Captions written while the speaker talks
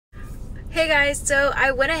Hey guys, so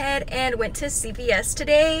I went ahead and went to CVS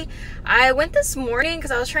today. I went this morning because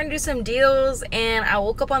I was trying to do some deals and I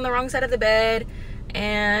woke up on the wrong side of the bed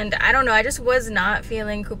and I don't know, I just was not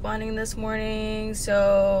feeling couponing this morning.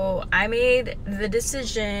 So I made the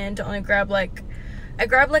decision to only grab I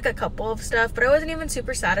grabbed like a couple of stuff, but I wasn't even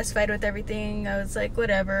super satisfied with everything. I was like,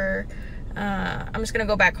 whatever. I'm just gonna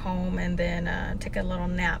go back home and then take a little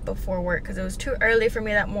nap before work because it was too early for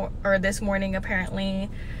me this morning apparently.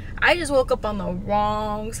 I just woke up on the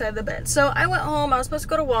wrong side of the bed. So I went home. I was supposed to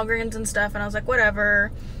go to Walgreens and stuff, and I was like,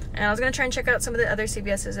 whatever. And I was gonna try and check out some of the other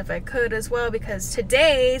CVS's if I could as well, because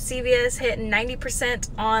today CVS hit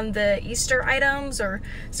 90% on the Easter items or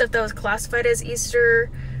stuff that was classified as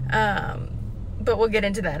Easter. But we'll get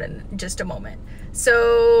into that in just a moment.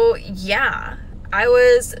 So yeah, I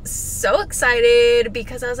was so excited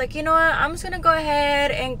because I was like, you know what, I'm just gonna go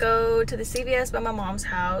ahead and go to the CVS by my mom's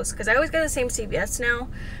house because I always go to the same CVS now,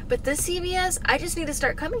 but this CVS, I just need to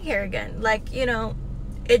start coming here again. Like, you know,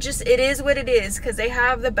 it is what it is because they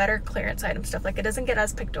have the better clearance item stuff. Like, it doesn't get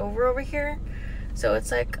as picked over here, so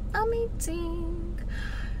it's like amazing.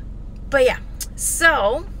 But yeah,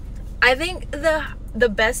 so I think the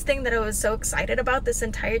best thing that I was so excited about this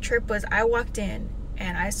entire trip was I walked in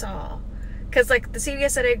and I saw, because like the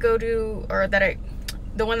CVS that I go to, or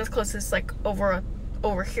the one that's closest like over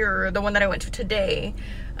here, the one that I went to today,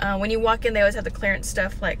 when you walk in they always have the clearance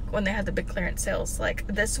stuff, like when they have the big clearance sales. Like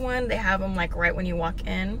this one, they have them like right when you walk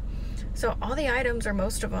in, so all the items, or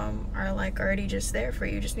most of them, are like already just there for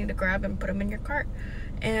you. You just need to grab and put them in your cart.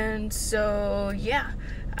 And so yeah,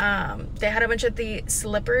 they had a bunch of the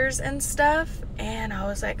slippers and stuff, and I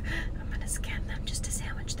was like, I'm gonna scan them just to see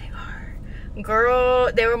how much they are.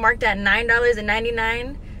 Girl, they were marked at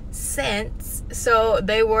 $9.99, so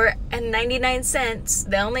they were at 99 cents.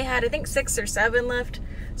 They only had, I think, 6 or 7 left,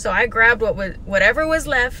 so I grabbed whatever was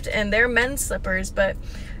left, and they're men's slippers. But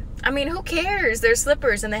I mean, who cares? They're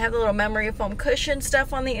slippers, and they have the little memory foam cushion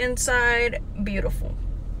stuff on the inside. Beautiful.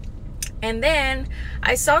 And then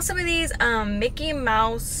I saw some of these Mickey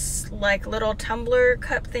Mouse like little tumbler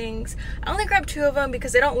cup things. I only grabbed 2 of them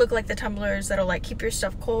because they don't look like the tumblers that'll like keep your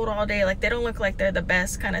stuff cold all day. Like, they don't look like they're the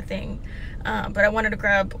best kind of thing. But I wanted to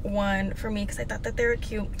grab one for me because I thought that they were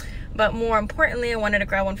cute. But more importantly, I wanted to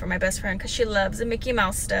grab one for my best friend because she loves the Mickey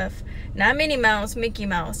Mouse stuff. Not Minnie Mouse, Mickey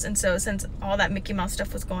Mouse. And so since all that Mickey Mouse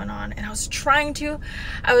stuff was going on, and I was trying to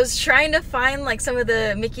find like some of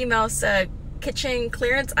the Mickey Mouse kitchen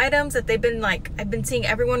clearance items that I've been seeing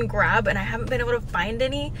everyone grab, and I haven't been able to find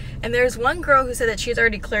any. And there's one girl who said that she's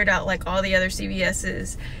already cleared out like all the other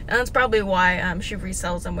CVS's, and that's probably why she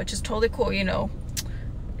resells them, which is totally cool. You know,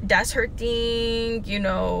 that's her thing. You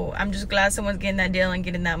know, I'm just glad someone's getting that deal and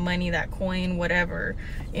getting that money, that coin, whatever,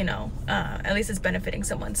 you know. At least it's benefiting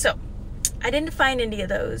someone. So I didn't find any of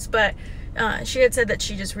those, but she had said that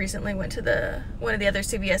she just recently went to one of the other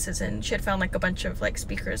CVS's, and she had found like a bunch of like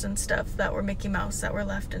speakers and stuff that were Mickey Mouse that were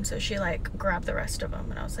left, and so she like grabbed the rest of them.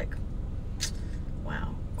 And I was like,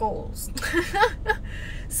 wow, goals.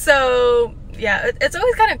 So yeah, it's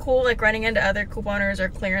always kind of cool like running into other couponers or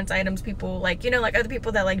clearance items people, like, you know, like other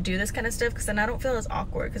people that like do this kind of stuff, because then I don't feel as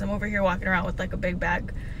awkward because I'm over here walking around with like a big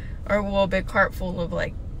bag, or a little big cart full of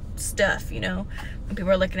like stuff, you know, and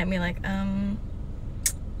people are looking at me like,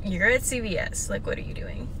 you're at CVS, like, what are you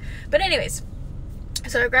doing? But anyways,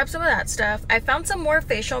 so I grabbed some of that stuff. I found some more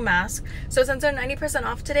facial masks. So since they're 90%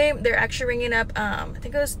 off today, they're actually ringing up, I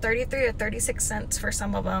think it was 33 or 36 cents for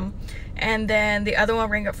some of them. And then the other one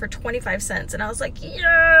rang up for 25 cents. And I was like,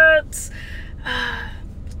 yes!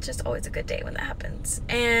 Just always a good day when that happens.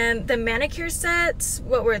 And the manicure sets,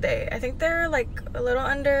 what were they? I think they're like a little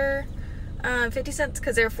under 50 cents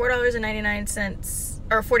because they're $4.99.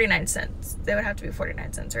 Or 49 cents. They would have to be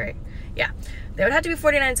 49 cents, right? Yeah, they would have to be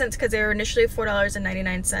 49 cents because they were initially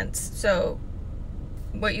 $4.99. So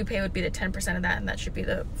what you pay would be the 10% of that, and that should be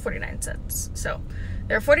the 49 cents. So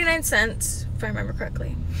they're 49 cents, if I remember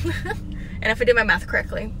correctly. And if I did my math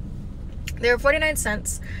correctly, they were 49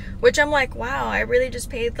 cents, which I'm like, wow, I really just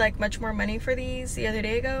paid like much more money for these the other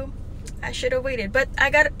day ago. I should have waited, but I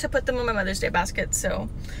got to put them in my Mother's Day basket, so,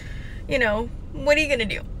 you know, what are you gonna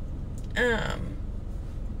do?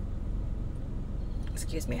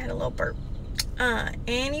 Excuse me, I had a little burp.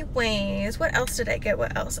 Anyways, what else did I get?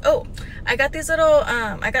 What else? Oh, I got these little,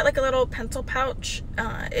 I got like a little pencil pouch.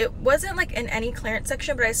 It wasn't like in any clearance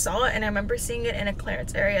section, but I saw it and I remember seeing it in a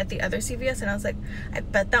clearance area at the other CVS, and I was like, I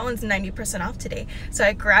bet that one's 90% off today. So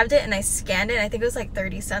I grabbed it and I scanned it, and I think it was like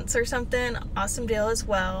 30 cents or something. Awesome deal as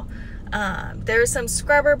well. There's some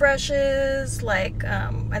scrubber brushes, like,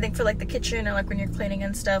 I think for like the kitchen or like when you're cleaning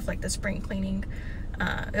and stuff, like the spring cleaning.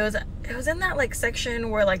 It was in that like section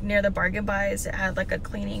where like near the bargain buys, it had like a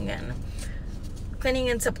cleaning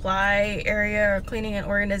and supply area, or cleaning and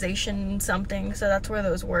organization something. So that's where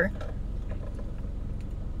those were.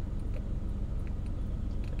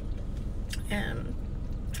 And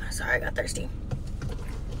sorry, I got thirsty.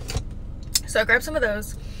 So I grabbed some of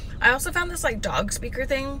those. I also found this like dog speaker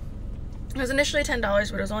thing. It was initially $10,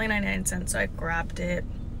 but it was only 99 cents, so I grabbed it.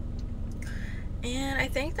 And I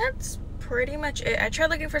think that's pretty much it. I tried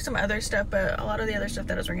looking for some other stuff, but a lot of the other stuff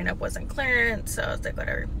that I was ringing up wasn't clearance, so I was like,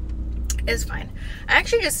 whatever, it's fine. I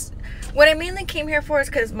actually just, what I mainly came here for is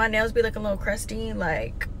because my nails be looking a little crusty.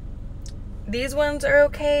 Like, these ones are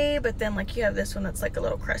okay, but then like you have this one that's like a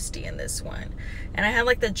little crusty, in this one, and I had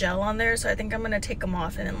like the gel on there, so I think I'm gonna take them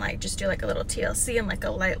off and then like just do like a little TLC and like a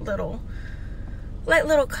light little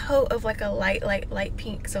coat of like a light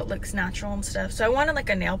pink, so it looks natural and stuff. So I wanted like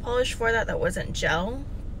a nail polish for that wasn't gel.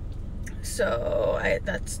 So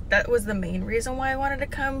that was the main reason why I wanted to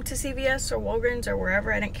come to CVS or Walgreens or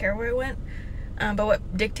wherever. I didn't care where I went. But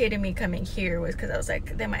what dictated me coming here was because I was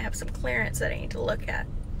like, they might have some clearance that I need to look at.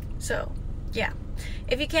 So yeah,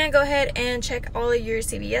 if you can, go ahead and check all of your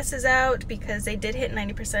CVS's out, because they did hit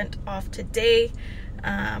 90% off today.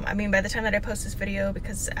 I mean, by the time that I post this video,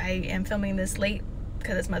 because I am filming this late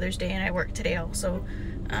because it's Mother's Day and I work today also.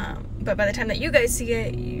 But by the time that you guys see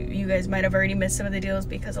it, you guys might have already missed some of the deals,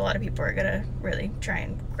 because a lot of people are gonna really try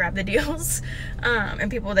and grab the deals.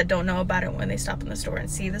 And people that don't know about it, when they stop in the store and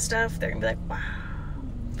see the stuff, they're gonna be like, wow.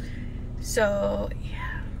 So yeah.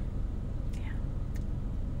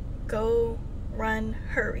 Go, run,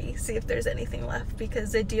 hurry, see if there's anything left,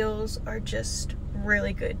 because the deals are just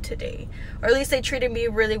really good today, or at least they treated me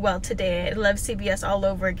really well today. I love CVS all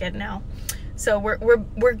over again now. So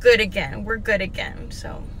we're good again. We're good again.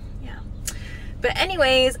 So yeah. But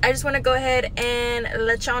anyways, I just want to go ahead and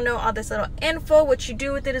let y'all know all this little info. What you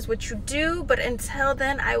do with it is what you do. But until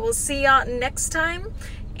then, I will see y'all next time.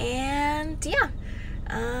 And yeah,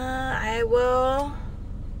 I will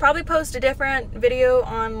probably post a different video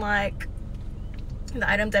on like the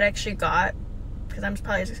items that I actually got, because I'm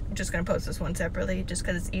probably just gonna post this one separately, just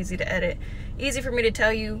because it's easy to edit, easy for me to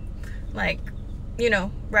tell you, like, you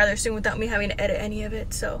know, rather soon without me having to edit any of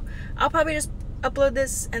it. So I'll probably just upload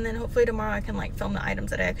this, and then hopefully tomorrow I can like film the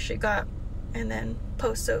items that I actually got and then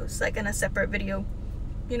post those like in a separate video.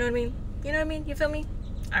 You know what I mean? You know what I mean? You feel me?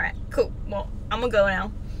 All right, cool. Well, I'm gonna go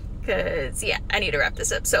now, because yeah, I need to wrap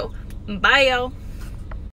this up. So bye y'all.